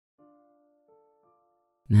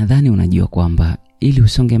Nadhani unajua kwamba ili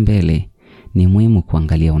usonge mbele ni muhimu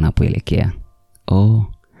kuangalia unapoelekea.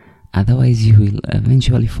 Otherwise you will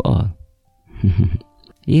eventually fall.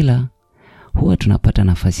 Ila huwa tunapata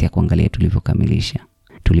nafasi ya kuangalia tulivyokamilisha,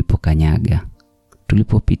 tulipokanyaga,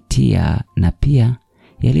 tulipopitia na pia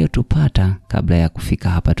yaliyotupata kabla ya kufika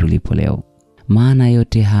hapa tulipo leo. Maana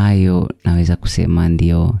yote hayo naweza kusema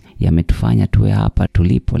ndio yametufanya tuwe hapa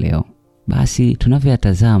tulipo leo. Basi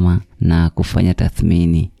tunavyoyatazama na kufanya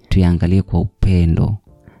tathmini, tuyaangalie kwa upendo,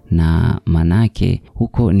 na manake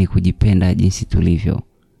huko ni kujipenda jinsi tulivyo,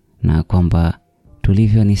 na kwamba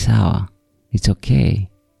tulivyo ni sawa. It's okay.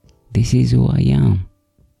 This is who I am.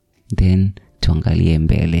 Then tuangalie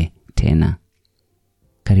mbele tena.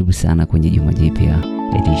 Karibu sana kwenye Juma Jipya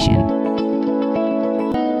Edition.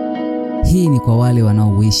 Hii ni kwa wale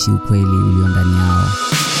wanaoishi ukweli ulio ndani yao,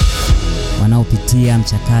 wanaopitia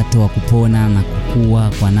mchakato wa kupona na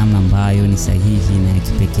kukua kwa namna ambayo ni sahihi na ya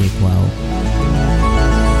kipekee kwao.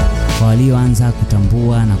 Kwa walioanza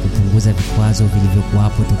kutambua na kupunguza vikwazo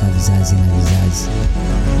vilivyokuwapo toka vizazi na vizazi.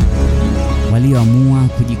 Walioamua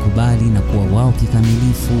kujikubali na kuwa wao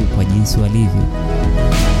kikamilifu kwa jinsi walivyo.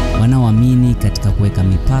 Wanaoamini katika kuweka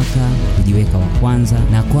mipaka, kujiweka wa kwanza,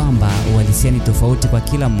 na kwamba uhalisia ni tofauti kwa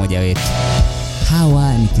kila mmoja wetu.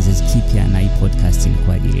 Hawa ni kizazi kipya na hii podcast ni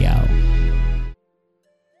kwa ajili yao.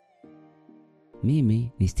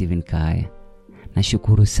 Mimi ni Steven Kaya.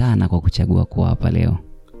 Nashukuru sana kwa kuchagua kuwa hapa leo.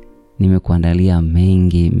 Nimekuandalia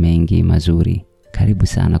mengi mazuri. Karibu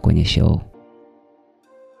sana kwenye show.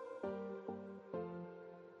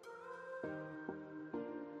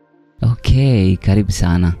 Okay, karibu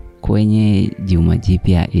sana kwenye Juma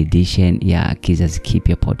Jipya Edition ya Kizazi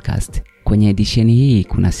Kipya Podcast. Kwenye edition hii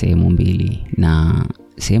kuna sehemu mbili, na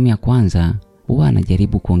sehemu ya kwanza huwa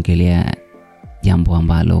najaribu kuongelea jambo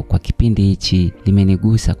ambalo kwa kipindi hichi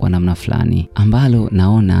limenigusa kwa namna fulani, ambalo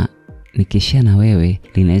naona nikishia na wewe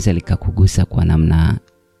linaweza likakugusa kwa namna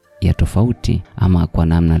ya tofauti ama kwa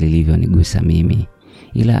namna lilivyonigusa mimi,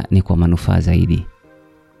 ila ni kwa manufaa zaidi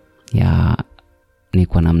ni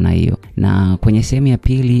kwa namna hiyo. Na kwenye sehemu ya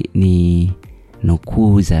pili ni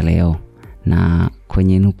nukuu za leo, na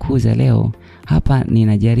kwenye nukuu za leo hapa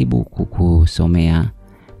ninajaribu kukusomea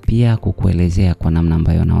pia kukuelezea kwa namna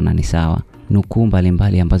ambayo naona ni sawa nukuu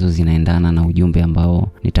mbalimbali ambazo zinaendana na ujumbe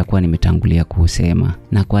ambao nitakuwa nimetangulia kusema.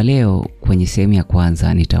 Na kwa leo kwenye sehemu ya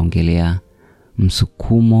kwanza nitaongelea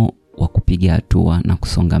msukumo wa kupiga hatua na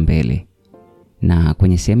kusonga mbele, na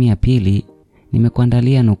kwenye sehemu ya pili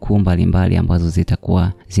nimekuandalia nukuu mbalimbali ambazo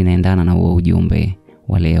zitakuwa zinaendana na huo ujumbe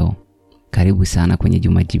wa leo. Karibu sana kwenye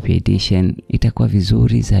Juma Jipya Edition. Itakuwa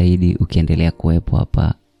vizuri zaidi ukiendelea kuwepo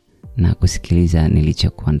hapa na kusikiliza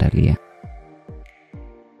nilichokuandalia.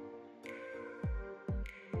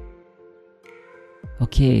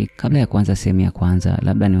 Okay, kabla ya kuanza sehemu ya kwanza,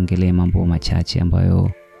 labda niongelee mambo machache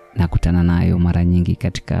ambayo nakutana nayo mara nyingi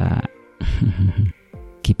katika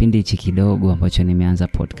kipindi hichi kidogo ambacho nimeanza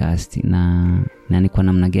podcast, na ni kwa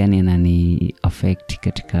namna gani inani affect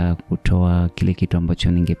katika kutoa kile kitu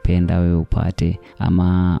ambacho ningependa wewe upate,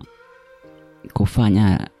 ama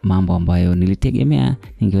kufanya mambo ambayo nilitegemea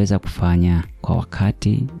ningeweza kufanya kwa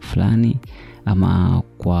wakati fulani ama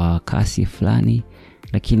kwa kasi fulani,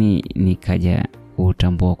 lakini nikaja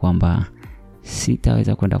kutambua kwamba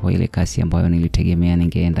sitaweza kwenda kwa ile kasi ambayo nilitegemea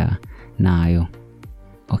ningeenda nayo.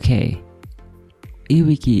 Okay. Hii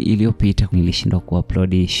wiki iliyopita nilishindwa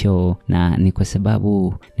kuupload show, na ni kwa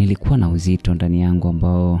sababu nilikuwa na uzito ndani yangu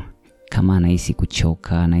ambao kama nahisi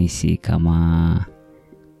kuchoka, nahisi kama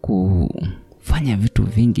kufanya vitu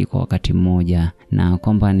vingi kwa wakati mmoja, na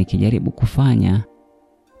kwamba nikijaribu kufanya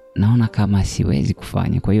naona kama siwezi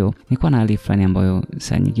kufanya. Kwa hiyo nilikuwa na hali fulani ambayo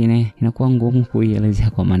saa nyingine inakuwa ngumu kuielezea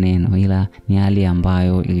kwa maneno, ila ni hali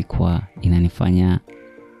ambayo ilikuwa inanifanya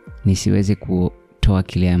nisiweze kutoa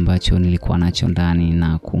kile ambacho nilikuwa nacho ndani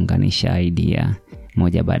na kuunganisha idea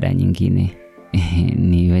moja baada ya nyingine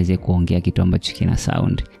niweze kuongea kitu ambacho kina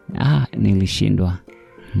sound. Nilishindwa.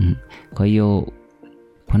 Kwa hiyo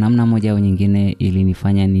kwa namna moja au nyingine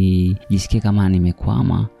ilinifanya nijisikie kama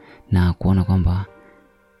nimekwama na kuona kwamba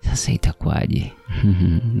sasa itakuwaje.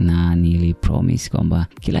 Na nilipromise kwamba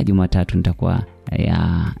kila Jumatatu nitakuwa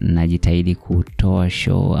najitahidi kutoa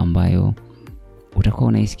show ambayo utakuwa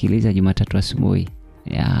unaisikiliza Jumatatu asubuhi.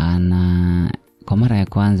 Na kwa mara ya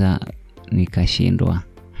kwanza nikashindwa.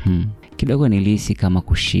 Kidogo nilihisi kama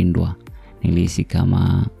kushindwa. Nilihisi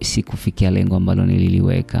kama sikufikia lengo ambalo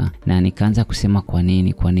nililiweka, na nikaanza kusema kwa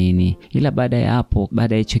nini. Ila baada ya hapo,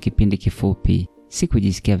 baada ya hicho kipindi kifupi,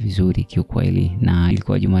 sikujisikia vizuri kiukweli. Na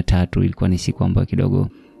ilikuwa Jumatatu, ilikuwa ni siku ambayo kidogo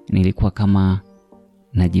nilikuwa kama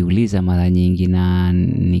najiuliza mara nyingi, na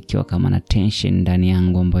nikiwa kama na tension ndani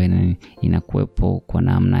yangu ambayo inakuwepo kwa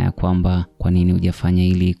namna ya kwamba kwa nini hujafanya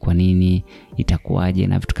hili, kwa nini, itakuwaje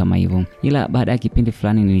na vitu kama hivyo. Ila baada ya kipindi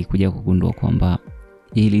fulani nilikuja kugundua kwamba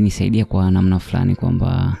ili nisaidia kwa namna fulani,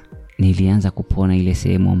 kwamba nilianza kupona ile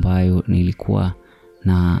sehemu ambayo nilikuwa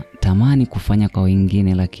na tamani kufanya kwa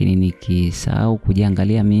wengine, lakini nikisahau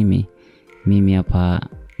kujiangalia mimi hapa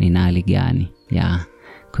nina hali gani.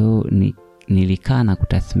 Kwa hiyo nilikaa na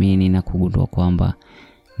kutathmini na kugundua kwamba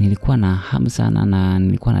nilikuwa na hamu sana na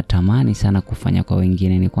nilikuwa natamani sana kufanya kwa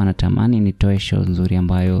wengine. Nilikuwa natamani nitoe show nzuri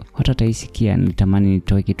ambayo watu wataisikia. Nilitamani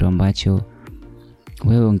nitoe kitu ambacho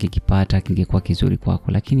wewe ungekipata kingekuwa kizuri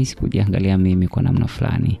kwako, lakini sikujiangalia mimi kwa namna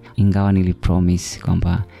fulani. Ingawa nilipromise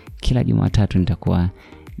kwamba kila Jumatatu nitakuwa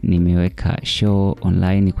nimeweka show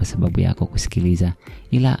online kwa sababu yako kusikiliza,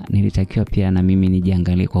 ila nilitakiwa pia na mimi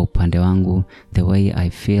nijiangalie kwa upande wangu, the way I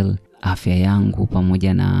feel, afya yangu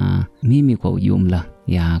pamoja na mimi kwa ujumla.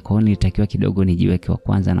 Kwa hiyo nilitakiwa kidogo nijiweke wa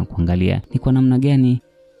kwanza na kuangalia ni kwa namna gani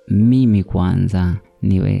mimi kwanza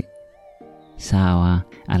niwe sawa,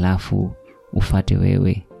 alafu ufate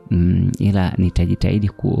wewe. Ila nitajitahidi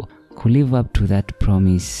ku live up to that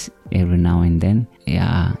promise every now and then,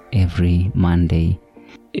 every Monday.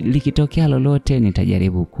 Likitokea lolote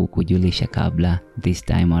nitajaribu kukujulisha kabla this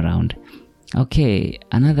time around. Okay,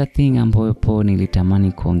 another thing ambayo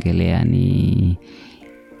nilitamani kuongelea ni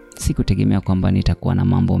sikutegemea kwamba nitakuwa na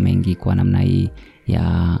mambo mengi kwa namna hii.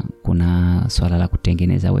 Kuna swala la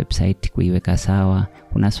kutengeneza website, kuiweka sawa.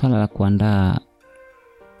 Kuna swala la kuandaa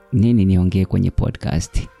nini niongee kwenye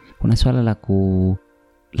podcast. Kuna swala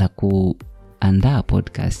la kuandaa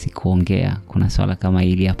podcast, kuongea. Kuna swala kama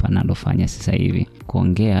hili hapa nalofanya sasa hivi,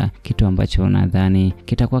 kuongea kitu ambacho nadhani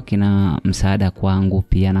kitakuwa kina msaada kwangu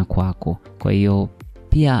pia na kwako. Kwa hiyo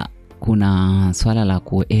pia kuna swala la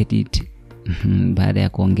kuedit. Baada ya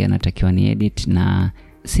kuongea natakiwa ni edit, na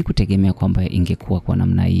sikutegemea kwamba ingekuwa kwa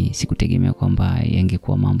namna hii. Sikutegemea kwamba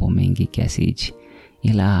yangekuwa mambo mengi kiasi hichi.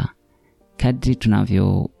 Ila kadri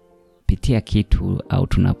tunavyopitia kitu au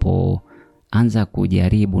tunapoanza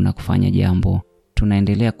kujaribu na kufanya jambo,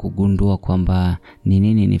 tunaendelea kugundua kwamba ni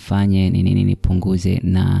nini nifanye, ni nini nipunguze,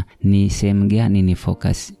 na ni sehemu gani ni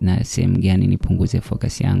focus na sehemu gani nipunguze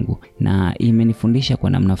focus yangu. Na imenifundisha kwa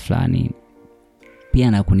namna fulani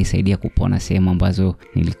pia na kunisaidia kupona sehemu ambazo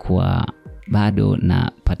nilikuwa bado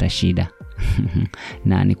napata shida.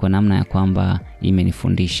 Na ni kwa namna ya kwamba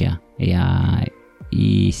imenifundisha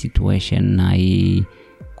hii situation na hii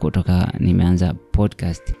kutoka nimeanza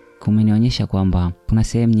podcast, kumenionyesha kwamba kuna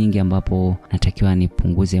sehemu nyingi ambapo natakiwa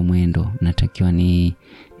nipunguze mwendo, natakiwa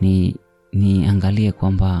niangalie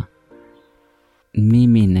kwamba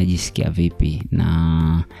mimi najisikia vipi,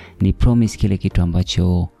 na ni promise kile kitu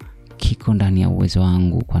ambacho kiko ndani ya uwezo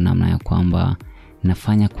wangu, kwa namna ya kwamba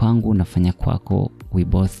nafanya kwangu, nafanya kwako, we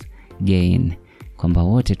both gain, kwamba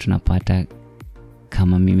wote tunapata.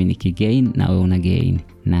 Kama mimi nikigain na wewe una gain,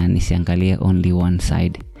 na nisiangalie only one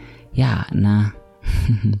side. Na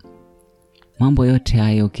mambo yote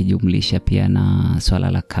hayo kijumlisha pia na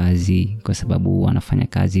swala la kazi, kwa sababu wanafanya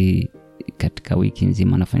kazi katika wiki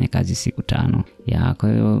nzima, wanafanya kazi siku 5.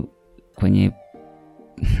 Kwa hiyo kwenye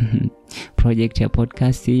project ya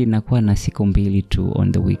podcast inakuwa na siku 2 tu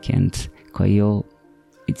on the weekends. Kwa hiyo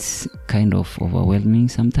it's kind of overwhelming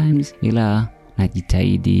sometimes, ila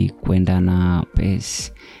najitahidi kwenda na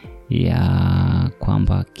pace ya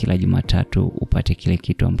kwamba kila Jumatatu upate kile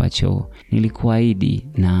kitu ambacho nilikuahidi,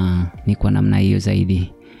 na ni kwa namna hiyo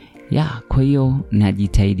zaidi. Kwa hiyo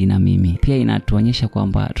najitahidi, na mimi pia inatuonyesha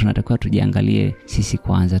kwamba tunatakiwa tujiangalie sisi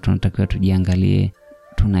kwanza. Tunatakiwa tujiangalie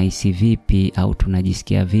tunahisi vipi au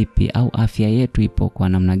tunajisikia vipi, au afya yetu ipo kwa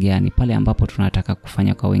namna gani pale ambapo tunataka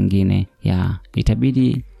kufanya kwa wengine.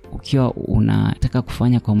 Itabidi ukiwa unataka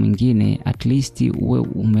kufanya kwa mwingine, at least uwe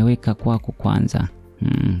umeweka kwako kwanza.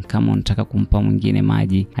 Kama unataka kumpa mwingine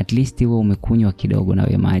maji, at least uwe umekunywa kidogo na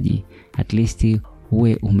we maji, at least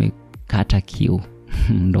uwe umekata kiu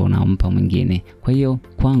ndo unampa mwingine. Kwa hiyo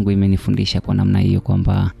kwangu imenifundisha kwa namna hiyo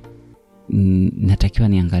kwamba natakiwa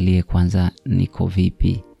niangalie kwanza niko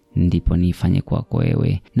vipi, ndipo nifanye kwako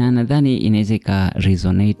wewe. Na nadhani inaweza ka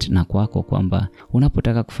resonate na kwako kwamba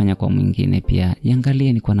unapotaka kufanya kwa mwingine pia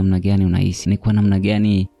iangalie ni kwa namna gani unahisi, ni kwa namna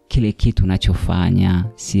gani kile kitu unachofanya.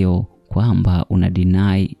 Sio kwamba una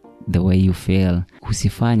deny the way you feel.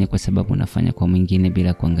 Usifanye kwa sababu unafanya kwa mwingine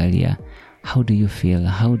bila kuangalia how do you feel,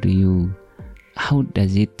 how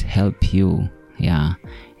does it help you.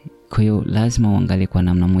 Kwa hiyo lazima uangalie kwa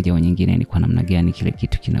namna moja au nyingine ni kwa namna gani kile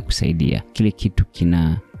kitu kinakusaidia, kile kitu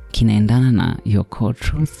kinaendana na your core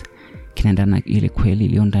truth, kinaendana na ile kweli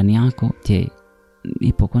iliyo ndani yako. Je,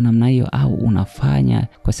 ipo kwa namna hiyo au unafanya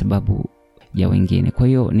kwa sababu ya wengine. Kwa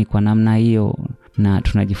hiyo ni kwa namna hiyo, na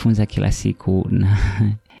tunajifunza kila siku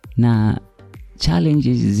na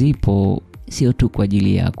challenges zipo sio tu kwa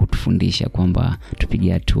ajili ya kutufundisha kwamba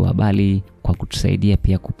tupige hatua, bali kwa kutusaidia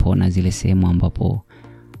pia kupona zile sehemu ambapo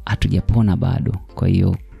hatujapona bado. Kwa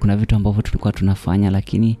hiyo kuna vitu ambavyo tulikuwa tunafanya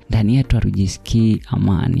lakini ndani yetu hatujisikii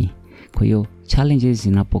amani. Kwa hiyo challenges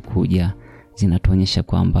zinapokuja zinatuonyesha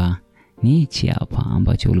kwamba ni hichi hapa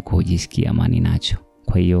ambacho ulikuwa hujisikia amani nacho.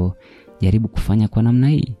 Kwa hiyo jaribu kufanya kwa namna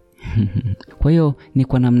hii. Kwa hiyo ni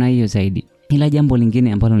kwa namna hiyo zaidi. Ila jambo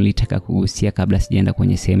lingine ambalo nilitaka kugusia kabla sijaenda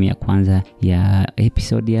kwenye sehemu ya kwanza ya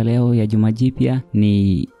episode ya leo ya Juma Jipya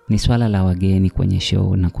ni swala la wageni kwenye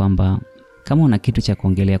show, na kwamba kama una kitu cha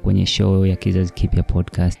kuongelea kwenye show ya Kizazi Kipya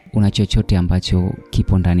Podcast, una chochote ambacho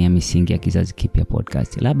kipo ndani ya misingi ya Kizazi Kipya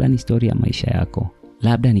Podcast, labda ni story ya maisha yako,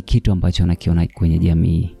 labda ni kitu ambacho unakiona kwenye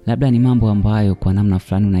jamii, labda ni mambo ambayo kwa namna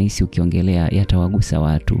fulani unahisi ukiongelea yatawagusa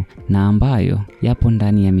watu na ambayo yapo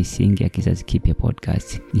ndani ya misingi ya Kizazi Kipya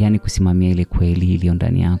Podcast, yani kusimamia ile kweli iliyo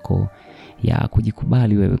ndani yako, ya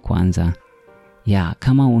kujikubali wewe kwanza. Ya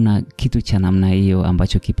kama una kitu cha namna hiyo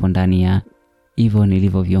ambacho kipo ndani ya hivyo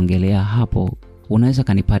nilivyoviongelea hapo, unaweza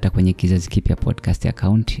kanipata kwenye Kizazi Kipya Podcast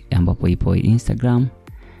account ambapo ipo Instagram.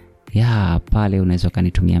 Ya pale unaweza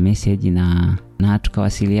kanitumia message na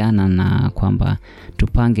tukawasiliana, na kwamba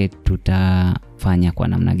tupange tutafanya kwa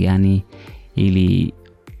namna gani ili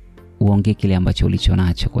uongee kile ambacho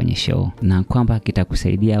ulichonacho kwenye show, na kwamba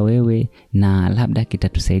kitakusaidia wewe na labda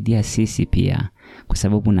kitatusaidia sisi pia, kwa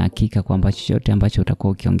sababu na hakika kwamba chochote ambacho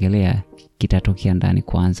utakuwa ukiongelea kitatokea ndani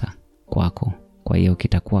kwanza kwako. Kwa hiyo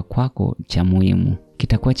kitakuwa kwako cha muhimu,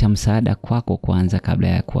 kitakuwa cha msaada kwako kwanza kabla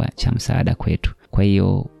ya kuwa cha msaada kwetu. Kwa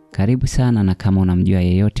hiyo karibu sana, na kama unamjua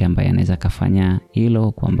yeyote ambaye anaweza kafanya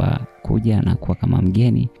hilo, kwamba kuja na kuwa kama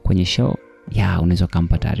mgeni kwenye show, unaweza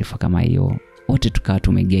kumpa taarifa kama hiyo, wote tukawa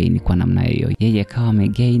tumegain kwa namna hiyo. Yeye kawa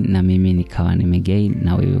amegain na mimi nikawa nimegain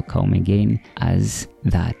na wewe ukawa umegain as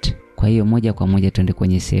that. Kwa hiyo moja kwa moja tuende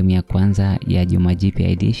kwenye sehemu ya kwanza ya Juma Jipya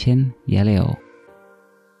edition ya leo.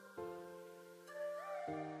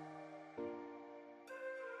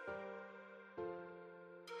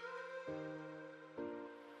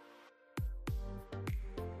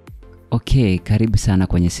 Okay, karibu sana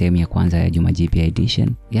kwenye sehemu ya kwanza ya Juma Jipya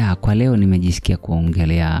edition. Kwa leo nimejisikia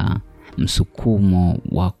kuongelea msukumo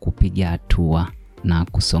wa kupiga hatua na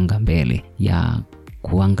kusonga mbele,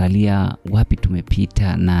 kuangalia wapi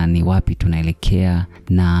tumepita na ni wapi tunaelekea,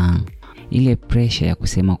 na ile pressure ya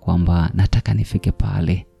kusema kwamba nataka nifike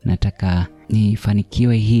pale, nataka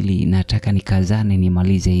nifanikiwe hili, nataka nikazane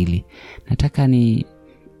nimalize hili, nataka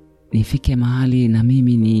nifike mahali na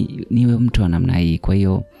mimi niwe mtu wa namna hii. Kwa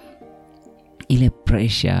hiyo ile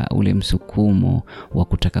pressure, ule msukumo wa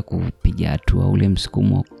kutaka kupiga hatua, ule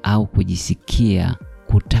msukumo au kujisikia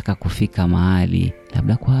kutaka kufika mahali,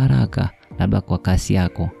 labda kwa haraka, labda kwa kasi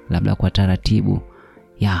yako, labda kwa taratibu,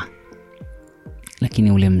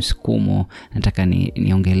 lakini ule msukumo nataka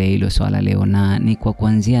niongelee hilo swala leo, na ni kwa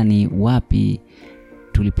kuanzia ni wapi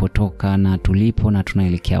tulipotoka na tulipo na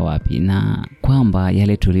tunaelekea wapi, na kwamba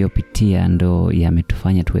yale tuliyopitia ndo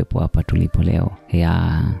yametufanya tuwepo hapa tulipo leo.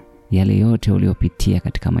 Yale yote uliopitia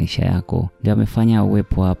katika maisha yako ndio yamefanya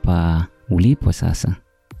uwepo hapa ulipo sasa.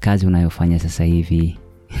 Kazi unayofanya sasa hivi,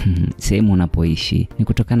 sehemu unapoishi, ni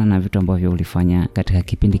kutokana na vitu ambavyo ulifanya katika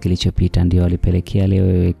kipindi kilichopita ndio walipelekea leo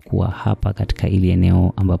wewe kuwa hapa katika ile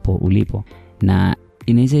eneo ambapo ulipo. Na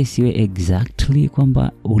inaweza isiwe exactly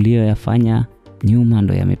kwamba ulioyafanya nyuma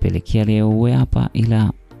ndio yamepelekea leo uwe hapa,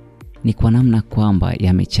 ila ni kwa namna kwamba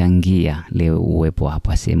yamechangia leo uwepo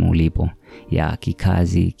hapa sehemu ulipo, ya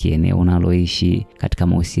kikazi, kieneo unaloishi, katika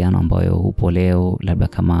mahusiano ambayo upo leo, labda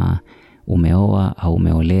kama umeoa au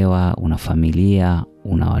umeolewa, una familia,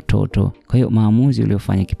 una watoto. Kwa hiyo maamuzi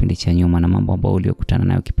uliofanya kipindi cha nyuma na mambo ambayo uliokutana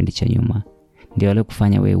nayo kipindi cha nyuma ndio wale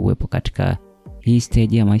kufanya wewe uwepo katika hii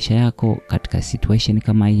stage ya maisha yako, katika situation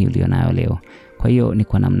kama hii ulionayo leo. Kwa hiyo ni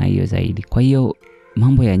kwa namna hiyo zaidi. Kwa hiyo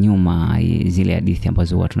mambo ya nyuma, zile hadithi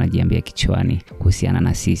ambazo watu tunajiambia kichwani kuhusiana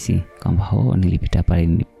na sisi kwamba nilipita pale,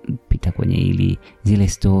 nilipita kwenye hili, zile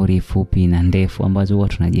story fupi na ndefu ambazo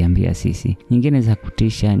watu tunajiambia sisi, nyingine za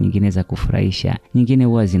kutisha, nyingine za kufurahisha, nyingine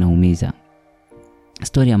huwa zinaumiza.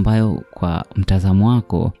 Story ambayo kwa mtazamo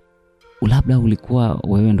wako labda ulikuwa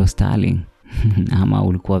wewe ndo Starling ama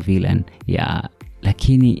ulikuwa villain,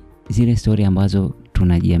 lakini zile story ambazo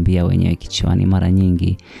tunajiambia wenyewe kichwani mara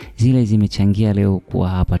nyingi, zile zimechangia leo kuwa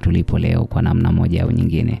hapa tulipo leo kwa namna moja au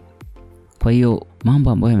nyingine. Kwa hiyo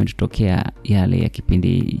mambo ambayo yametutokea yale ya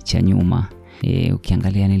kipindi cha nyuma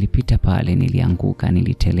Ukiangalia nilipita pale, nilianguka,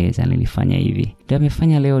 niliteleza, nilifanya hivi. Ndio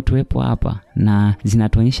amefanya leo tuwepo hapa, na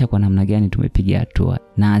zinatuonyesha kwa namna gani tumepiga hatua,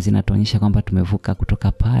 na zinatuonyesha kwamba tumevuka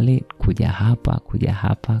kutoka pale kuja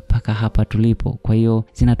hapa mpaka hapa tulipo. Kwa hiyo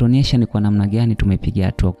zinatuonyesha ni kwa namna gani tumepiga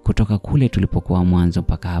hatua kutoka kule tulipokuwa mwanzo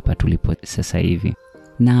mpaka hapa tulipo sasa hivi.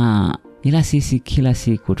 Na ila sisi kila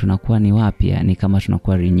siku tunakuwa ni wapya, ni kama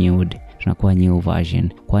tunakuwa renewed, tunakuwa new version.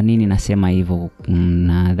 Kwa nini nasema hivyo?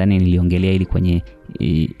 Nadhani niliongelea ili kwenye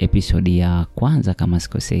episode ya kwanza kama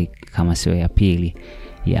sikosei, kama sio ya pili,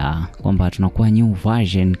 ya kwamba tunakuwa new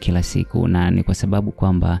version kila siku, na ni kwa sababu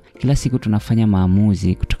kwamba kila siku tunafanya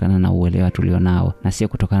maamuzi kutokana na uelewa tulionao na sio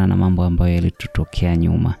kutokana na mambo ambayo yalitutokea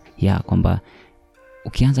nyuma. Ya kwamba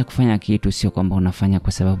ukianza kufanya kitu sio kwamba unafanya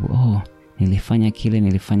kwa sababu nilifanya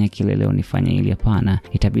kile leo nifanye hili. Hapana,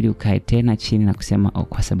 itabidi ukae tena chini na kusema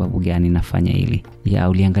kwa sababu gani nafanya hili. Ya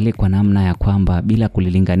uliangalie kwa namna ya kwamba bila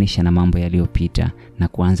kulilinganisha na mambo yaliyopita, na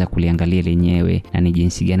kuanza kuliangalia lenyewe na ni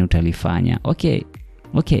jinsi gani utalifanya.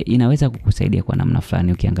 Okay, inaweza kukusaidia kwa namna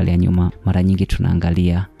fulani. Ukiangalia nyuma, mara nyingi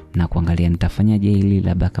tunaangalia na kuangalia nitafanyaje hili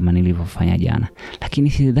labda kama nilivyofanya jana, lakini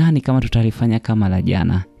sidhani kama tutalifanya kama la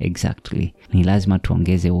jana exactly. Ni lazima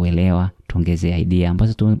tuongeze uelewa, tuongeze idea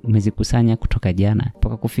ambazo tumezikusanya kutoka jana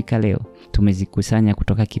mpaka kufika leo. Tumezikusanya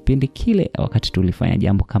kutoka kipindi kile wakati tulifanya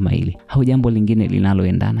jambo kama hili au jambo lingine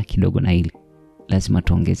linaloendana kidogo na hili. Lazima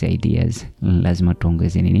tuongeze ideas, lazima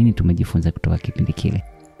tuongeze nini tumejifunza kutoka kipindi kile.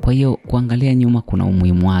 Kwa hiyo kuangalia nyuma kuna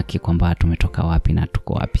umuhimu wake, kwamba tumetoka wapi na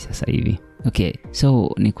tuko wapi sasa hivi. Okay,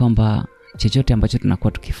 so ni kwamba chochote ambacho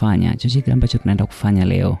tunakuwa tukifanya, chochote ambacho tunaenda kufanya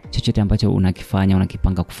leo, chochote ambacho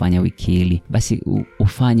unakipanga kufanya wiki hili, basi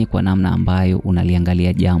ufanye kwa namna ambayo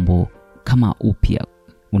unaliangalia jambo kama upya,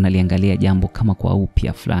 unaliangalia jambo kama kwa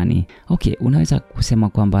upya fulani. Okay, unaweza kusema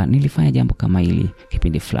kwamba nilifanya jambo kama hili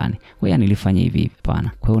kipindi fulani, wewe nilifanya hivi.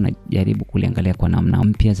 Hapana. Kwa hiyo unajaribu kuliangalia kwa namna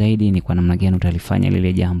mpya zaidi, ni kwa namna gani utalifanya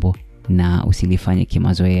lile jambo, na usilifanye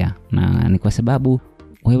kimazoea. Na ni kwa sababu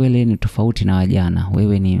wewe leo ni tofauti na wajana.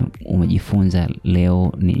 Wewe ni umejifunza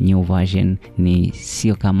leo, ni new version, ni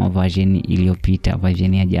sio kama version iliyopita,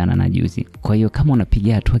 version ya jana na juzi. Kwa hiyo kama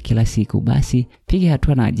unapiga hatua kila siku, basi piga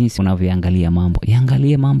hatua na jinsi unavyoangalia mambo.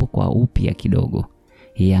 Yaangalie mambo kwa upya kidogo.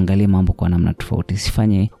 Yaangalie mambo kwa namna tofauti,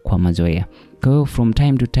 usifanye kwa mazoea. Kwa hiyo from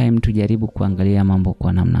time to time tujaribu kuangalia mambo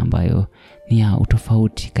kwa namna ambayo ni ya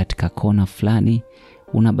utofauti katika kona fulani.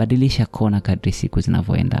 Unabadilisha kona kadri siku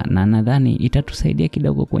zinavyoenda, na nadhani itatusaidia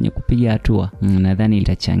kidogo kwenye kupiga hatua. Nadhani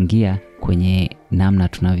itachangia kwenye namna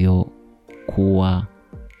tunavyokuwa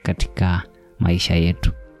katika maisha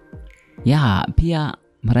yetu. Pia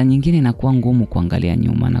mara nyingine inakuwa ngumu kuangalia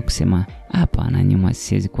nyuma na kusema hapana, nyuma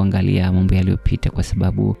siwezi kuangalia mambo yaliyopita kwa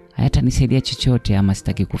sababu hayatanisaidia chochote, ama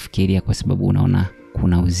sitaki kufikiria kwa sababu unaona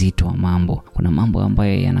kuna uzito wa mambo. Kuna mambo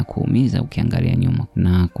ambayo yanakuumiza ukiangalia nyuma,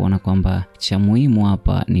 na kuona kwamba cha muhimu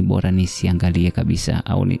hapa ni bora nisiangalie kabisa,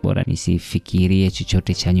 au ni bora nisifikirie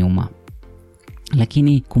chochote cha nyuma.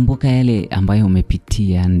 Lakini kumbuka yale ambayo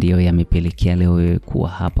umepitia ndiyo yamepelekea leo wewe kuwa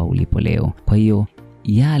hapa ulipo leo. Kwa hiyo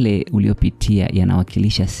yale uliopitia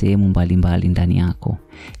yanawakilisha sehemu mbalimbali ndani yako,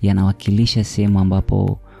 yanawakilisha sehemu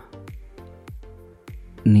ambapo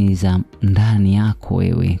ni za ndani yako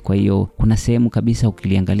wewe. Kwa hiyo kuna sehemu kabisa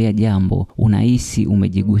ukiliangalia jambo unahisi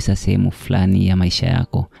umejigusa sehemu fulani ya maisha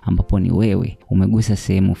yako, ambapo ni wewe umegusa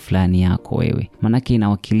sehemu fulani yako wewe. Manake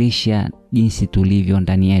inawakilisha jinsi tulivyo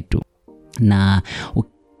ndani yetu. Na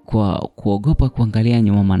kwa kuogopa kuangalia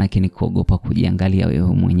nyuma, manake ni kuogopa kujiangalia wewe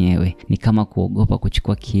mwenyewe. Ni kama kuogopa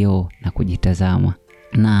kuchukua kioo na kujitazama.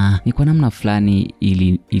 Na ni kwa namna fulani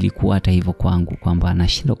ilikuwa hata hivyo kwangu, kwamba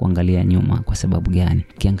nashindwa kuangalia nyuma. Kwa sababu gani?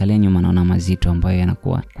 Kiangalia nyuma naona mazito ambayo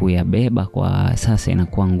yanakuwa kuyabeba kwa sasa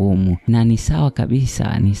inakuwa ngumu. Na ni sawa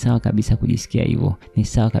kabisa kujisikia hivyo. Ni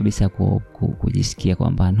sawa kabisa kujisikia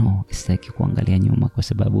kwamba sitaki kuangalia nyuma kwa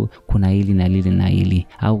sababu kuna hili na lile na hili.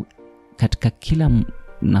 Au katika kila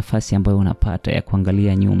nafasi ambayo unapata ya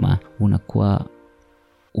kuangalia nyuma, unakuwa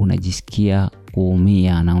unajisikia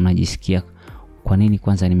kuumia na unajisikia kwa nini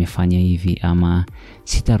kwanza nimefanya hivi, ama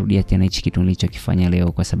sitarudia tena hichi kitu nilichokifanya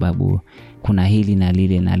leo kwa sababu kuna hili na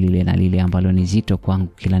lile na lile na lile ambalo ni zito kwangu.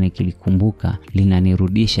 Kila nikilikumbuka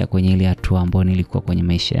linanirudisha kwenye ile hatua ambayo nilikuwa kwenye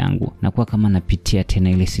maisha yangu, na kwa kama napitia tena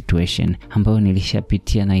ile situation ambayo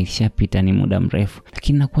nilishapitia na ilishapita ni muda mrefu,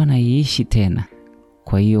 lakini nakuwa naiishi tena.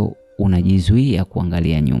 Kwa hiyo unajizuia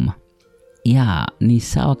kuangalia nyuma. Ni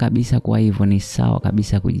sawa kabisa. Kwa hivyo ni sawa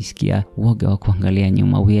kabisa kujisikia woga wa kuangalia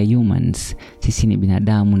nyuma. We are humans. Sisi ni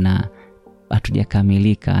binadamu na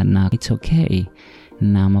hatujakamilika, na it's okay.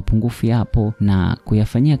 Na mapungufu yapo, na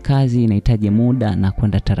kuyafanyia kazi inahitaji muda na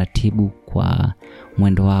kwenda taratibu kwa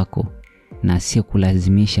mwendo wako. na sio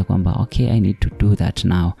kulazimisha kwamba okay, I need to do that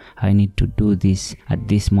now, I need to do this at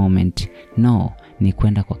this moment. No, ni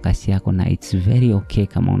kwenda kwa kasi yako, na it's very okay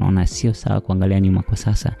kama unaona sio sawa kuangalia nyuma kwa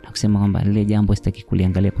sasa na kusema kwamba lile jambo sitaki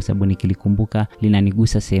kuliangalia kwa sababu nikilikumbuka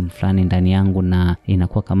linanigusa sehemu fulani ndani yangu na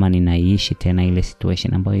inakuwa kama ninaishi tena ile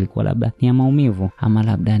situation ambayo ilikuwa labda ni ya maumivu ama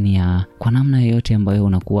labda ni ya kwa namna yoyote ambayo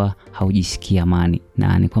unakuwa haujisikii amani.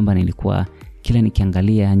 Na ni kwamba nilikuwa kila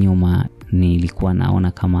nikiangalia nyuma nilikuwa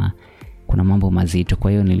naona kama kuna mambo mazito.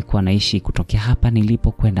 Kwa hiyo nilikuwa naishi kutokea hapa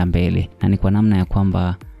nilipo kwenda mbele, na ni kwa namna ya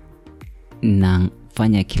kwamba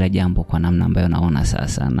nafanya kila jambo kwa namna ambayo naona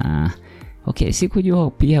sasa. Na okay,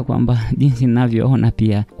 sikujua pia kwamba jinsi ninavyoona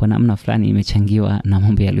pia kwa namna fulani imechangiwa na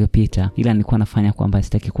mambo yaliyopita, ila nilikuwa nafanya kwamba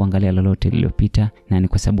sitaki kuangalia lolote lililopita, na ni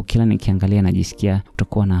kwa sababu kila nikiangalia najisikia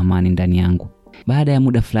kutokuwa na amani ndani yangu. Baada ya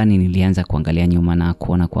muda fulani nilianza kuangalia nyuma na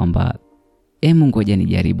kuona kwamba ngoja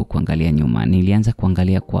nijaribu kuangalia nyuma. Nilianza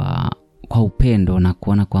kuangalia kwa upendo na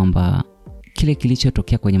kuona kwamba kile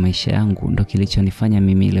kilichotokea kwenye maisha yangu ndo kilichonifanya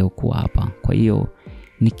mimi leo kuwa hapa. Kwa hiyo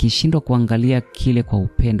nikishindwa kuangalia kile kwa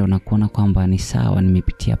upendo na kuona kwamba ni sawa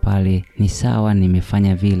nimepitia pale, ni sawa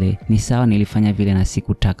nimefanya vile, ni sawa nilifanya vile na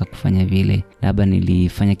sikutaka kufanya vile, labda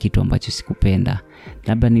nilifanya kitu ambacho sikupenda,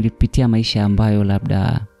 labda nilipitia maisha ambayo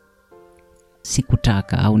labda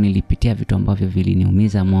sikutaka, au nilipitia vitu ambavyo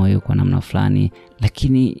viliniumiza moyo kwa namna fulani,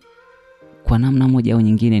 lakini kwa namna moja au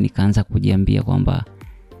nyingine nikaanza kujiambia kwamba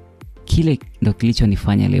kile ndo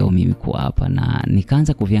kilichonifanya leo mimi kuwa hapa, na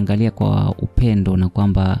nikaanza kuviangalia kwa upendo na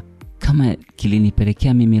kwamba kama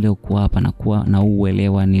kilinipelekea mimi leo kuwa hapa na kuwa na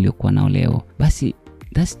uelewa niliokuwa nao leo, basi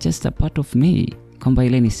that's just a part of me, kwamba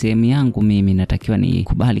ile ni sehemu yangu mimi, natakiwa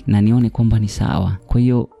nikubali na nione kwamba ni sawa. Kwa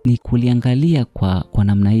hiyo ni kuliangalia kwa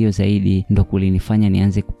namna hiyo zaidi ndo kulinifanya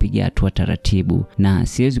nianze kupiga hatua taratibu, na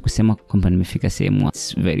siwezi kusema kwamba nimefika sehemu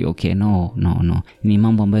it's very okay. No. Ni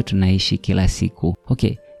mambo ambayo tunaishi kila siku.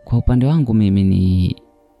 Okay, kwa upande wangu mimi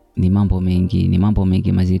ni mambo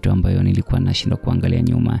mengi mazito ambayo nilikuwa nashindwa kuangalia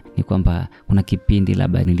nyuma. Ni kwamba kuna kipindi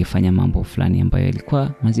labda nilifanya mambo fulani ambayo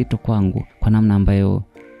ilikuwa mazito kwangu kwa namna ambayo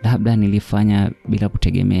labda nilifanya bila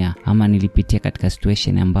kutegemea, ama nilipitia katika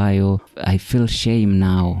situation ambayo I feel shame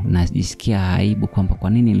now, najisikia aibu kwamba kwa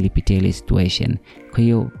nini nilipitia ile situation. Kwa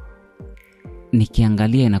hiyo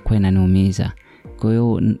nikiangalia inakuwa inaniumiza. Kwa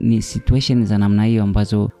hiyo ni situation za namna hiyo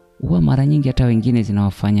ambazo huwa mara nyingi hata wengine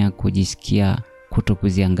zinawafanya kujisikia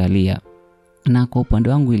kutokuziangalia. Na kwa upande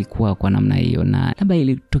wangu ilikuwa kwa namna hiyo, na labda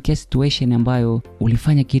ilitokea situation ambayo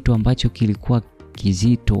ulifanya kitu ambacho kilikuwa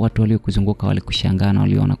kizito, watu waliokuzunguka walikushangaa na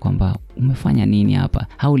waliona kwamba umefanya nini hapa,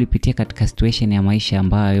 au ulipitia katika situation ya maisha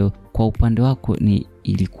ambayo kwa upande wako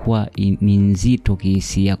ilikuwa ni nzito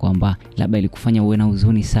kihisia, kwamba labda ilikufanya uwe na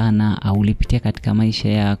huzuni sana, au ulipitia katika maisha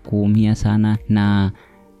ya kuumia sana, na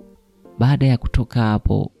baada ya kutoka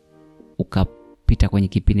hapo ukapita kwenye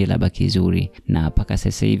kipindi labda kizuri na mpaka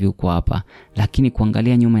sasa hivi uko hapa, lakini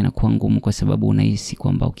kuangalia nyuma inakuwa ngumu kwa sababu unahisi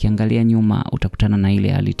kwamba ukiangalia nyuma utakutana na ile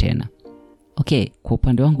hali tena. Okay, kwa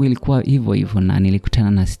upande wangu ilikuwa hivyo na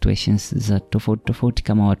nilikutana na situations za tofauti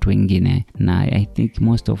kama watu wengine, na I think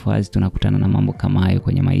most of us tunakutana na mambo kama hayo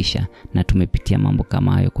kwenye maisha, na tumepitia mambo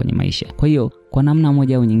kama hayo kwenye maisha. Kwa hiyo kwa namna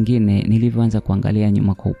moja au nyingine nilivyoanza kuangalia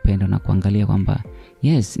nyuma kwa upendo na kuangalia kwamba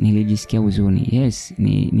yes, nilijisikia huzuni, yes,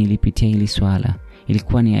 nilipitia hili swala,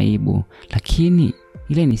 ilikuwa ni aibu, lakini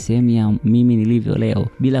ile ni sehemu ya mimi nilivyo leo.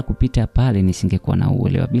 Bila kupita pale nisingekuwa na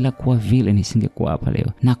uelewa, bila kuwa vile nisingekuwa hapa leo,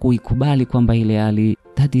 na kuikubali kwamba ile hali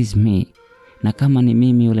that is me, na kama ni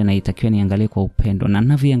mimi yule naitakiwa niangalie kwa upendo, na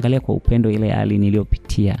ninavyoangalia kwa upendo ile hali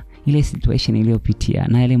niliyopitia, ile situation niliyopitia,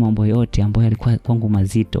 na ile mambo yote ambayo yalikuwa kwangu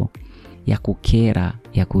mazito, ya kukera,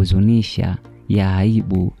 ya kuhuzunisha, ya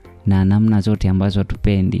aibu, na namna zote ambazo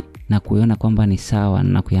hatupendi, na kuiona kwamba ni sawa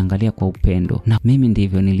na kuiangalia kwa upendo, na mimi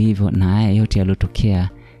ndivyo nilivyo, na haya yote yalotokea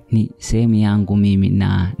ni sehemu yangu mimi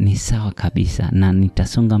na ni sawa kabisa, na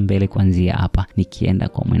nitasonga mbele kuanzia hapa nikienda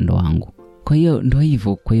kwa mwendo wangu. Kwa hiyo ndio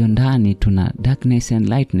hivyo. Kwa hiyo ndani tuna darkness and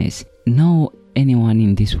lightness. No anyone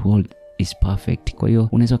in this world is perfect. Kwa hiyo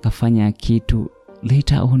unaweza kufanya kitu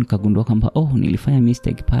later on kagundua kwamba nilifanya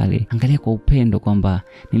mistake pale. Angalia kwa upendo kwamba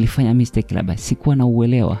nilifanya mistake, labda sikuwa na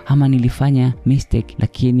uelewa, ama nilifanya mistake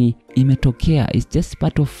lakini imetokea, it's just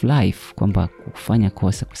part of life, kwamba kufanya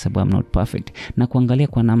kosa kwa sababu I'm not perfect, na kuangalia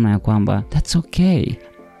kwa namna ya kwamba that's okay,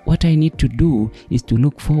 what I need to do is to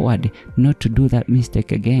look forward, not to do that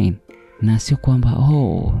mistake again. Na sio kwamba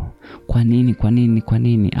kwa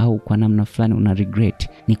nini au kwa namna fulani una regret.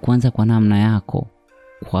 Ni kuanza kwa namna yako,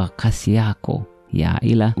 kwa kasi yako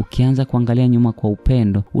ila ukianza kuangalia nyuma kwa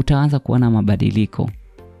upendo utaanza kuona mabadiliko.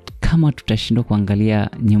 Kama tutashindwa kuangalia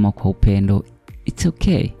nyuma kwa upendo, it's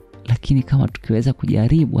okay, lakini kama tukiweza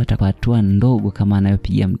kujaribu hata kwa hatua ndogo kama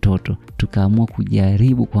anayopiga mtoto, tukaamua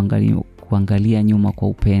kujaribu kuangalia nyuma kwa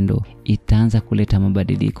upendo, itaanza kuleta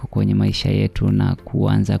mabadiliko kwenye maisha yetu na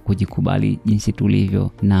kuanza kujikubali jinsi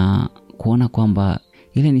tulivyo na kuona kwamba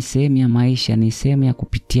ile ni sehemu ya maisha, ni sehemu ya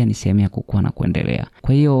kupitia, ni sehemu ya kukua na kuendelea.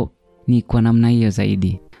 Kwa hiyo ni kwa namna hiyo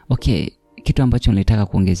zaidi. Okay, kitu ambacho nilitaka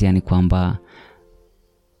kuongezea ni kwamba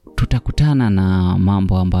tutakutana na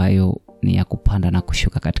mambo ambayo ni ya kupanda na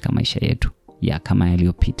kushuka katika maisha yetu ya kama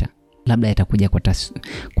yaliyopita. Labda yatakuja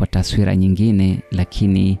kwa taswira nyingine,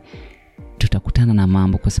 lakini tutakutana na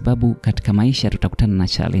mambo, kwa sababu katika maisha tutakutana na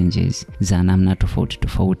challenges za namna tofauti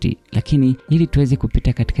tofauti, lakini ili tuweze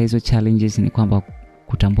kupita katika hizo challenges ni kwamba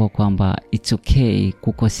kutambua kwamba it's okay,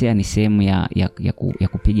 kukosea ni sehemu ya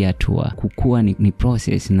kupiga hatua. Kukua ni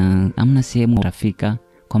process na hamna sehemu utafika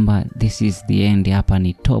kwamba this is the end, hapa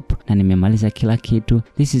ni top na nimemaliza kila kitu,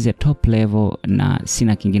 this is a top level na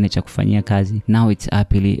sina kingine cha kufanyia kazi, now it's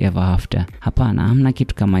happily ever after. Hapana, hamna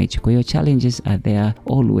kitu kama hicho. Kwa hiyo challenges are there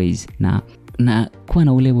always, na kuwa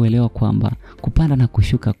na ule uelewa kwamba kupanda na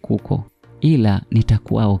kushuka kuko, ila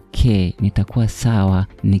nitakuwa okay, nitakuwa sawa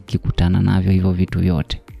nikikutana navyo hivyo vitu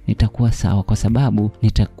vyote. Nitakuwa sawa kwa sababu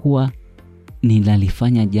nitakuwa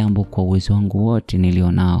ninalifanya jambo kwa uwezo wangu wote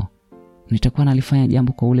nilionao. Nitakuwa nalifanya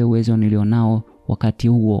jambo kwa ule uwezo nilionao wakati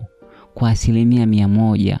huo kwa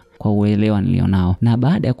 100% kwa uelewa nilionao. Na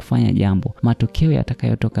baada ya kufanya jambo, matokeo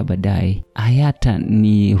yatakayotoka baadaye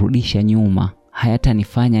hayatanirudisha nyuma,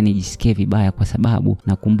 hayatanifanya nijisikie vibaya, kwa sababu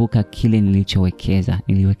nakumbuka kile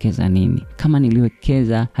niliwekeza nini. Kama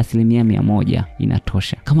niliwekeza 100%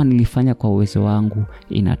 inatosha. Kama nilifanya kwa uwezo wangu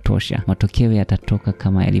inatosha. Matokeo yatatoka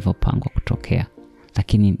kama yalivyopangwa kutokea.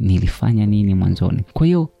 Lakini nilifanya nini mwanzoni? Kwa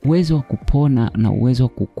hiyo uwezo wa kupona na uwezo wa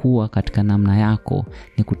kukua katika namna yako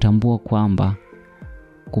ni kutambua kwamba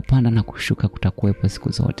kupanda na kushuka kutakuwepo siku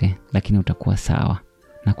zote, lakini utakuwa sawa.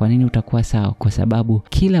 Na kwa nini utakuwa sawa? Kwa sababu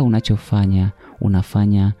kila unachofanya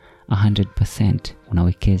unafanya 100%,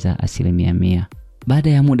 unawekeza 100%. Baada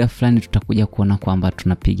ya muda fulani tutakuja kuona kwamba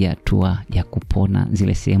tunapiga hatua ya kupona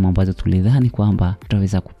zile sehemu ambazo tulidhani kwamba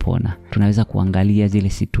tutaweza kupona. Tunaweza kuangalia zile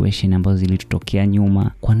situation ambazo zilitutokea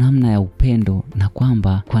nyuma kwa namna ya upendo, na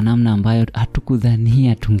kwamba kwa namna ambayo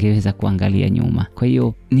hatukudhania tungeweza kuangalia nyuma. Kwa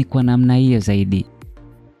hiyo ni kwa namna hiyo zaidi.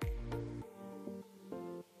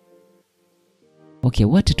 Okay,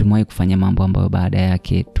 wote tumewahi kufanya mambo ambayo baada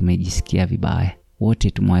yake tumejisikia vibaya.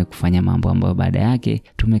 Wote tumewahi kufanya mambo ambayo baada yake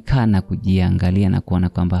tumekaa na kujiangalia na kuona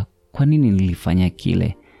kwamba kwa nini nilifanya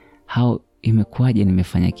kile? Imekuwaje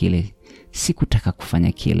nimefanya kile? Sikutaka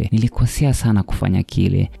kufanya kile. Nilikosea sana kufanya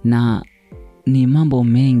kile. Na ni mambo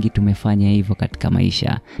mengi tumefanya hivyo katika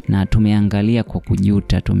maisha, na tumeangalia kwa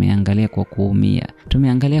kujuta, tumeangalia kwa kuumia,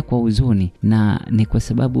 tumeangalia kwa huzuni. Na ni kwa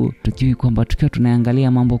sababu tujui kwamba tukiwa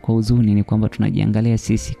tunaangalia mambo kwa huzuni ni kwamba tunajiangalia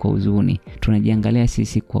sisi kwa huzuni, tunajiangalia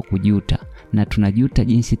sisi kwa kujuta, na tunajuta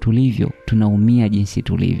jinsi tulivyo, tunaumia jinsi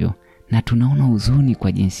tulivyo, na tunaona huzuni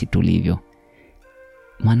kwa jinsi tulivyo.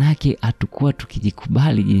 Manake hatakuwa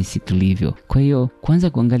tukijikubali jinsi tulivyo. Kwa hiyo kwanza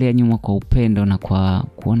kuangalia nyuma kwa upendo na kwa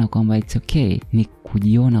kuona kwamba it's okay, ni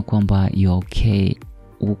kujiona kwamba you're okay,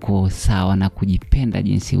 uko sawa, na kujipenda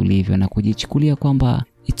jinsi ulivyo, na kujichukulia kwamba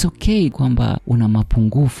it's okay, kwamba una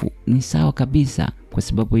mapungufu, ni sawa kabisa, kwa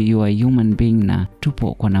sababu you are human being na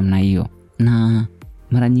tupo kwa namna hiyo. Na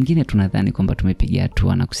mara nyingine tunadhani kwamba tumepiga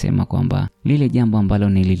hatua na kusema kwamba lile jambo ambalo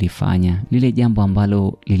nililifanya, lile jambo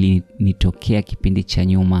ambalo lilinitokea kipindi cha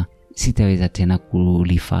nyuma, sitaweza tena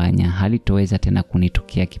kulifanya, halitoweza tena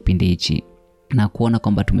kunitokea kipindi hichi, na kuona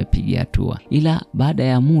kwamba tumepiga hatua. Ila baada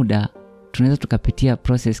ya muda tunaweza tukapitia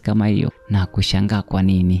process kama hiyo na kushangaa kwa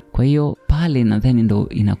nini. Kwa hiyo pale nadhani ndo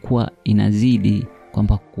inakuwa inazidi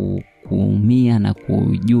kwamba kuumia na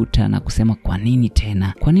kujuta na kusema kwa nini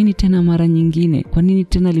tena? Kwa nini tena mara nyingine? Kwa nini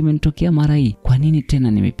tena limenitokea mara hii? Kwa nini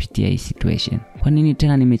tena nimepitia hii situation? Kwa nini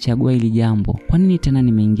tena nimechagua hili jambo? Kwa nini tena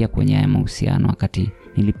nimeingia kwenye haya mahusiano wakati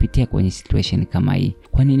nilipitia kwenye situation kama hii?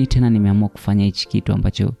 Kwa nini tena nimeamua kufanya hichi kitu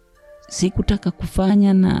ambacho sikutaka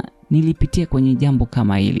kufanya na nilipitia kwenye jambo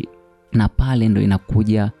kama hili? Na pale ndo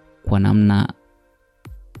inakuja kwa namna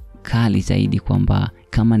kali zaidi kwamba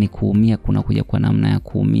kama ni kuumia kuna kuja kwa namna ya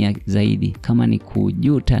kuumia zaidi, kama ni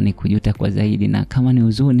kujuta ni kujuta kwa zaidi, na kama ni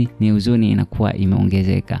huzuni inakuwa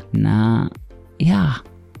imeongezeka. Na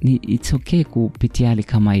it's okay kupitia hali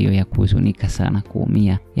kama hiyo ya kuhuzunika sana,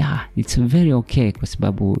 kuumia. It's very okay, kwa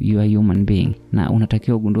sababu you are human being, na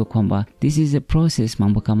unatakiwa ugundue kwamba this is a process.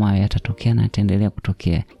 Mambo kama haya yatatokea na yataendelea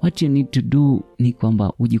kutokea. What you need to do ni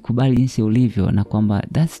kwamba ujikubali jinsi ulivyo, na kwamba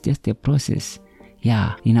that's just a process.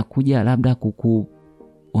 Inakuja labda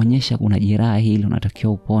kukuonyesha kuna jeraha hili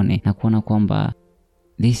unatakiwa upone, na kuona kwamba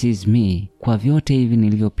this is me, kwa vyote hivi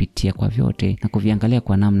nilivyopitia, kwa vyote na kuviangalia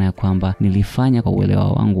kwa namna ya kwamba nilifanya kwa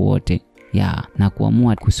uelewa wangu wote, na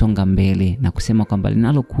kuamua kusonga mbele na kusema kwamba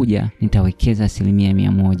linalokuja nitawekeza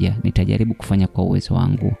 100%, nitajaribu kufanya kwa uwezo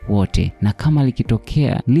wangu wote, na kama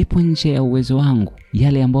likitokea lipo nje ya uwezo wangu,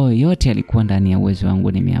 yale ambayo yote yalikuwa ndani ya uwezo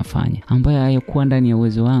wangu nimeyafanya, ambayo hayakuwa ndani ya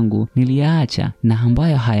uwezo wangu niliyaacha, na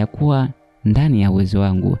ambayo hayakuwa ndani ya uwezo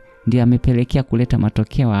wangu ndiyo amepelekea kuleta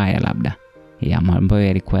matokeo haya labda ambayo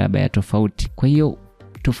yalikuwa labda tofauti. Kwa hiyo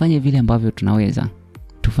tufanye vile ambavyo tunaweza,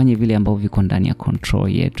 tufanye vile ambavyo viko ndani ya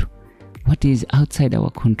control yetu. What is outside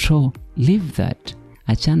our control, leave that,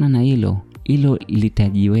 achana na hilo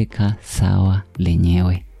litajiweka sawa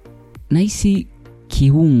lenyewe. Nahisi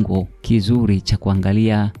kiungo kizuri cha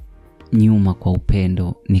kuangalia nyuma kwa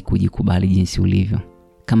upendo ni kujikubali jinsi ulivyo,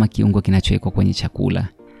 kama kiungo kinachowekwa kwenye chakula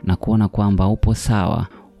na kuona kwamba upo sawa,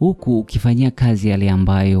 huku ukifanyia kazi yale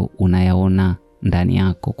ambayo unayaona ndani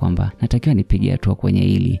yako kwamba natakiwa nipige hatua kwenye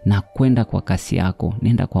hili, na kwenda kwa kasi yako,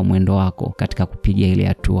 nenda kwa mwendo wako katika kupiga ile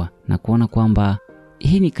hatua, na kuona kwamba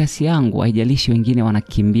hii ni kasi yangu, haijalishi wengine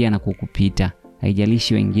wanakimbia na kukupita,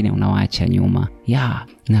 haijalishi wengine unawaacha nyuma.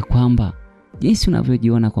 Na kwamba jinsi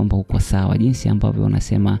unavyojiona kwamba uko sawa, jinsi ambavyo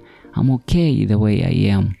unasema I'm okay the way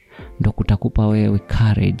I am, ndo kutakupa wewe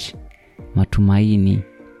courage, matumaini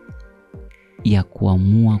ya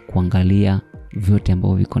kuamua kuangalia vyote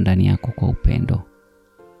ambavyo viko ndani yako kwa upendo.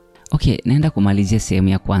 Naenda kumalizia sehemu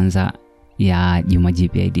ya kwanza ya Juma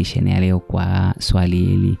Jipya Edition ya leo kwa swali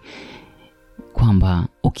hili kwamba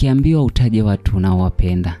ukiambiwa utaje watu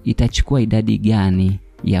unaowapenda, itachukua idadi gani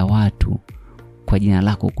ya watu kwa jina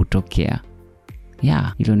lako kutokea?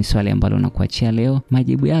 Hilo ni swali ambalo nakuachia leo.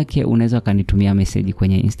 Majibu yake unaweza kanitumia message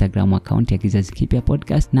kwenye Instagram account ya Kizazi Kipya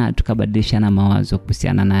Podcast na tukabadilishana mawazo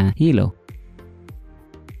kuhusiana na hilo.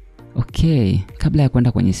 Kabla ya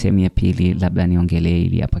kwenda kwenye sehemu ya pili, labda niongelee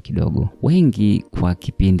hili hapa kidogo. Wengi kwa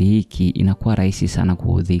kipindi hiki inakuwa rahisi sana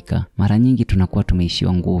kuudhika. Mara nyingi tunakuwa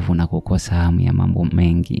tumeishiwa nguvu na kukosa hamu ya mambo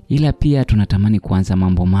mengi, ila pia tunatamani kuanza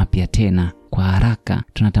mambo mapya tena kwa haraka.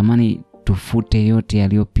 Tunatamani tufute yote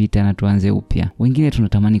yaliyopita na tuanze upya. Wengine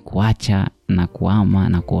tunatamani kuacha na kuhama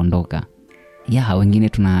na kuondoka. Wengine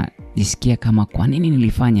tunajisikia kama kwa nini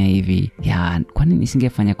nilifanya hivi? Kwa nini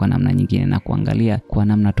nisingefanya kwa namna nyingine na kuangalia kwa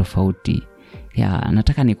namna tofauti?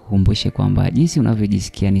 Nataka nikukumbushe kwamba jinsi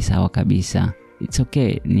unavyojisikia ni sawa kabisa. It's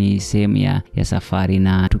okay, ni sehemu ya safari,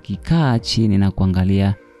 na tukikaa chini na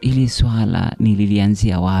kuangalia ili swala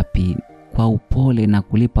nililianzia wapi kwa upole na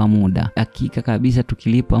kulipa muda, hakika kabisa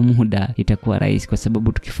tukilipa muda itakuwa rahisi, kwa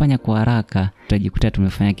sababu tukifanya kwa haraka tutajikuta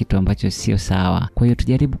tumefanya kitu ambacho sio sawa. Kwa hiyo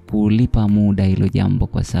tujaribu kulipa muda hilo jambo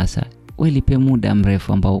kwa sasa. Wewe lipe muda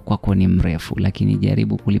mrefu ambao kwako ni mrefu, lakini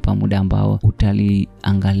jaribu kulipa muda ambao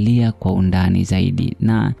utaliangalia kwa undani zaidi.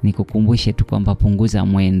 Na nikukumbushe tu kwamba punguza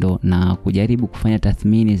mwendo na kujaribu kufanya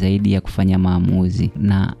tathmini zaidi ya kufanya maamuzi,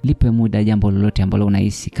 na lipe muda jambo lolote ambalo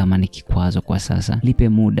unahisi kama ni kikwazo kwa sasa. Lipe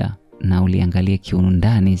muda na uliangalie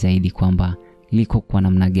kiundani zaidi kwamba liko kwa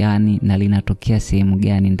namna gani na linatokea sehemu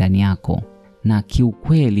gani ndani yako. Na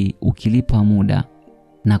kiukweli ukilipa muda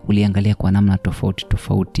na kuliangalia kwa namna tofauti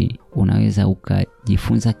tofauti, unaweza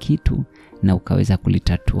ukajifunza kitu na ukaweza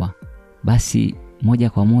kulitatua. Basi moja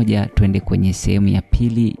kwa moja tuende kwenye sehemu ya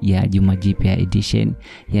pili ya Juma Jipya Edition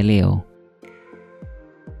ya leo.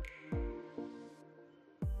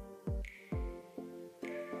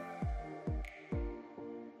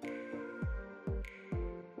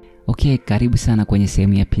 Karibu sana kwenye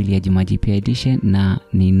sehemu ya pili ya Juma Jipya Edition, na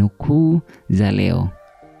ni nukuu za leo.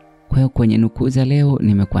 Kwa hiyo kwenye nukuu za leo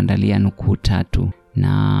nimekuandalia nukuu 3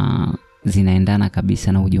 na zinaendana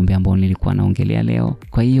kabisa na ujumbe ambao nilikuwa naongelea leo.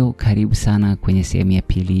 Kwa hiyo karibu sana kwenye sehemu ya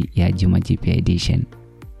pili ya Juma Jipya Edition.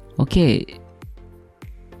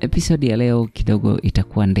 Episode ya leo kidogo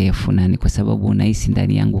itakuwa ndefu, na ni kwa sababu nahisi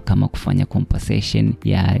ndani yangu kama kufanya compensation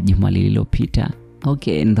ya juma lililopita.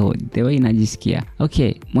 Ndo the way najisikia.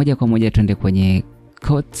 Moja kwa moja tuende kwenye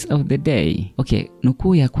quotes of the day.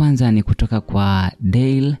 Nukuu ya kwanza ni kutoka kwa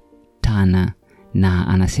Dale Turner, na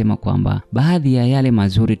anasema kwamba baadhi ya yale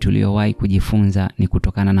mazuri tuliyowahi kujifunza ni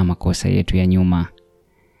kutokana na makosa yetu ya nyuma.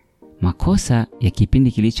 Makosa ya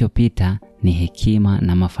kipindi kilichopita ni hekima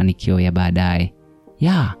na mafanikio ya baadaye.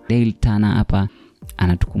 Dale Turner hapa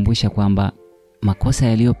anatukumbusha kwamba makosa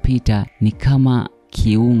yaliyopita ni kama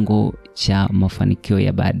kiungo cha mafanikio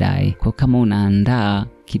ya baadaye. Kwa kama unaandaa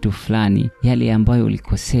kitu fulani, yale ambayo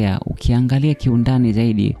ulikosea, ukiangalia kiundani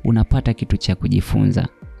zaidi unapata kitu cha kujifunza.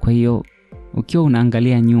 Kwa hiyo ukiwa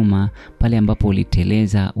unaangalia nyuma pale ambapo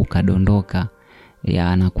uliteleza, ukadondoka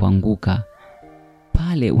na kuanguka,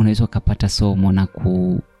 pale unaweza kupata somo na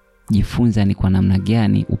jifunza ni kwa namna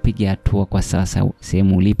gani upige hatua kwa sasa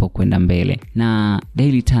sehemu ulipo kwenda mbele. Na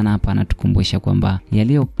Daily Turn hapa anatukumbusha kwamba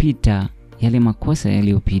yaliyopita, yale makosa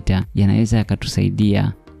yaliyopita yanaweza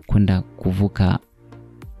yakatusaidia kwenda kuvuka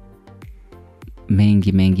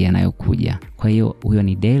mengi yanayokuja. Kwa hiyo huyo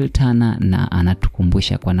ni Dale Turner na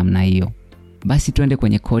anatukumbusha kwa namna hiyo. Basi tuende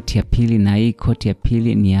kwenye quote ya pili, na hii quote ya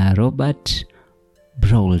pili ni ya Robert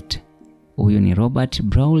Brault. Huyu ni Robert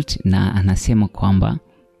Brault na anasema kwamba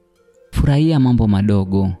furahia mambo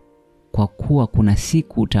madogo kwa kuwa kuna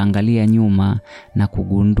siku utaangalia nyuma na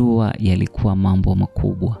kugundua yalikuwa mambo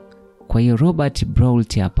makubwa. Kwa hiyo Robert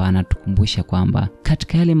Brault hapa anatukumbusha kwamba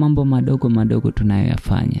katika yale mambo madogo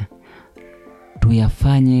tunayoyafanya,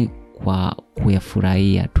 tuyafanye kwa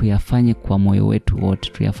kuyafurahia, tuyafanye kwa moyo wetu wote,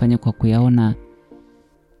 tuyafanye kwa kuyaona,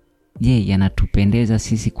 je, yanatupendeza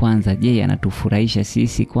sisi kwanza, je, yanatufurahisha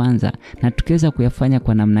sisi kwanza. Na tukiweza kuyafanya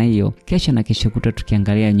kwa namna hiyo, kesho na kesho kutwa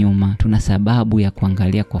tukiangalia nyuma, tuna sababu ya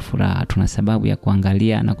kuangalia kwa furaha, tuna sababu ya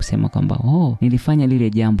kuangalia na kusema kwamba nilifanya lile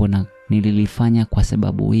jambo na nililifanya kwa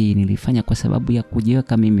sababu hii, nilifanya kwa sababu ya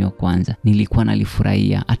kujiweka mimi wa kwanza, nilikuwa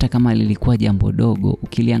nalifurahia. Hata kama lilikuwa jambo dogo,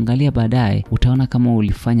 ukiliangalia baadaye utaona kama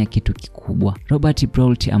ulifanya kitu kikubwa. Robert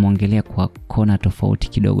Brault ameongelea kwa kona tofauti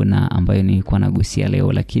kidogo na ambayo nilikuwa nagusia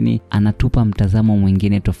leo, lakini anatupa mtazamo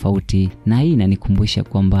mwingine tofauti, na hii inanikumbusha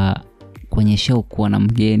kwamba kwenye show kuwa na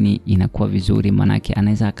mgeni inakuwa vizuri, manake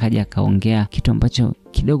anaweza akaja akaongea kitu ambacho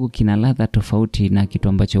kidogo kina ladha tofauti na kitu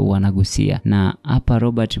ambacho huwa anagusia. Na hapa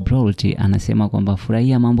Robert Brault anasema kwamba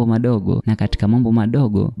furahia mambo madogo, na katika mambo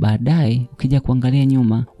madogo baadaye ukija kuangalia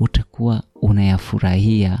nyuma utakuwa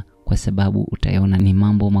unayafurahia kwa sababu utayaona ni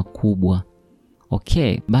mambo makubwa.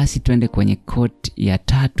 Okay, basi tuende kwenye quote ya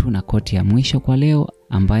tatu na quote ya mwisho kwa leo,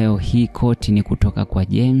 ambayo hii quote ni kutoka kwa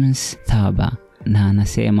James Thurber na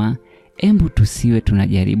anasema, embu tusiwe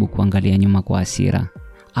tunajaribu kuangalia nyuma kwa hasira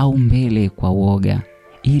au mbele kwa woga,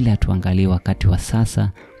 ila tuangalie wakati wa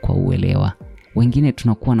sasa kwa uelewa. Wengine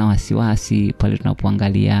tunakuwa na wasiwasi pale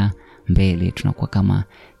tunapoangalia mbele, tunakuwa kama,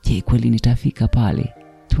 je, kweli nitafika pale?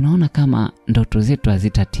 Tunaona kama ndoto zetu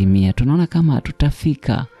hazitatimia, tunaona kama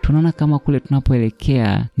hatutafika, tunaona kama kule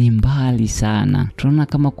tunapoelekea ni mbali sana, tunaona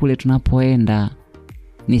kama kule tunapoenda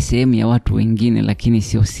ni sehemu ya watu wengine lakini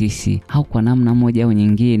sio sisi, au kwa namna moja au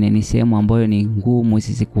nyingine ni sehemu ambayo ni ngumu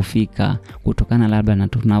sisi kufika, kutokana labda na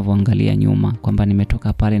tunavyoangalia nyuma kwamba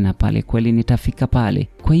nimetoka pale na pale, kweli nitafika pale?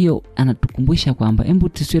 Kwa hiyo anatukumbusha kwamba embu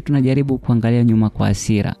tusiwe tunajaribu kuangalia nyuma kwa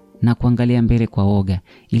hasira na kuangalia mbele kwa woga,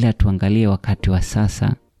 ila tuangalie wakati wa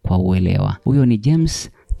sasa kwa uelewa. Huyo ni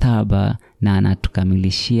James Thurber na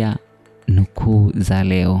anatukamilishia nukuu za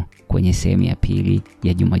leo kwenye sehemu ya pili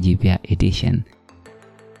ya Juma Jipya Edition.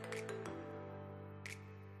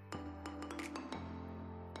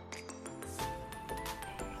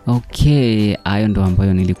 Okay, hayo ndo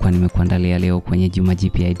ambayo nilikuwa nimekuandalia leo kwenye Juma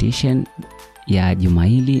Jipya Edition ya juma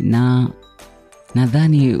hili, na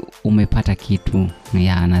nadhani umepata kitu.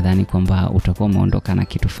 Nadhani kwamba utakuwa umeondoka na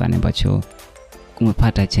kitu fulani ambacho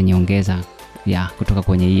umepata cha nyongeza kutoka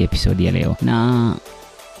kwenye hii episode ya leo. Na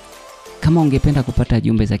kama ungependa kupata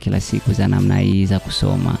jumbe za kila siku za namna hii za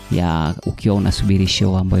kusoma ukiwa unasubiri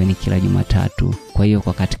show ambayo ni kila Jumatatu, kwa hiyo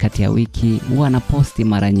kwa katikati ya wiki huwa na posti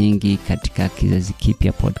mara nyingi katika Kizazi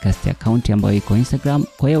Kipya podcast account ambayo iko Instagram.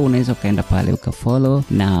 Kwa hiyo unaweza kaenda pale ukafollow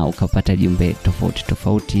na ukapata jumbe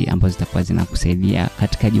tofauti ambazo zitakuwa zinakusaidia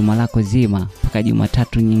katika juma lako zima. Mpaka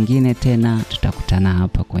Jumatatu nyingine tena tutakutana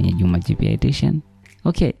hapa kwenye Juma Jipya Edition.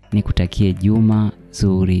 Okay, nikutakie juma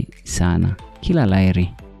zuri sana. Kila laheri.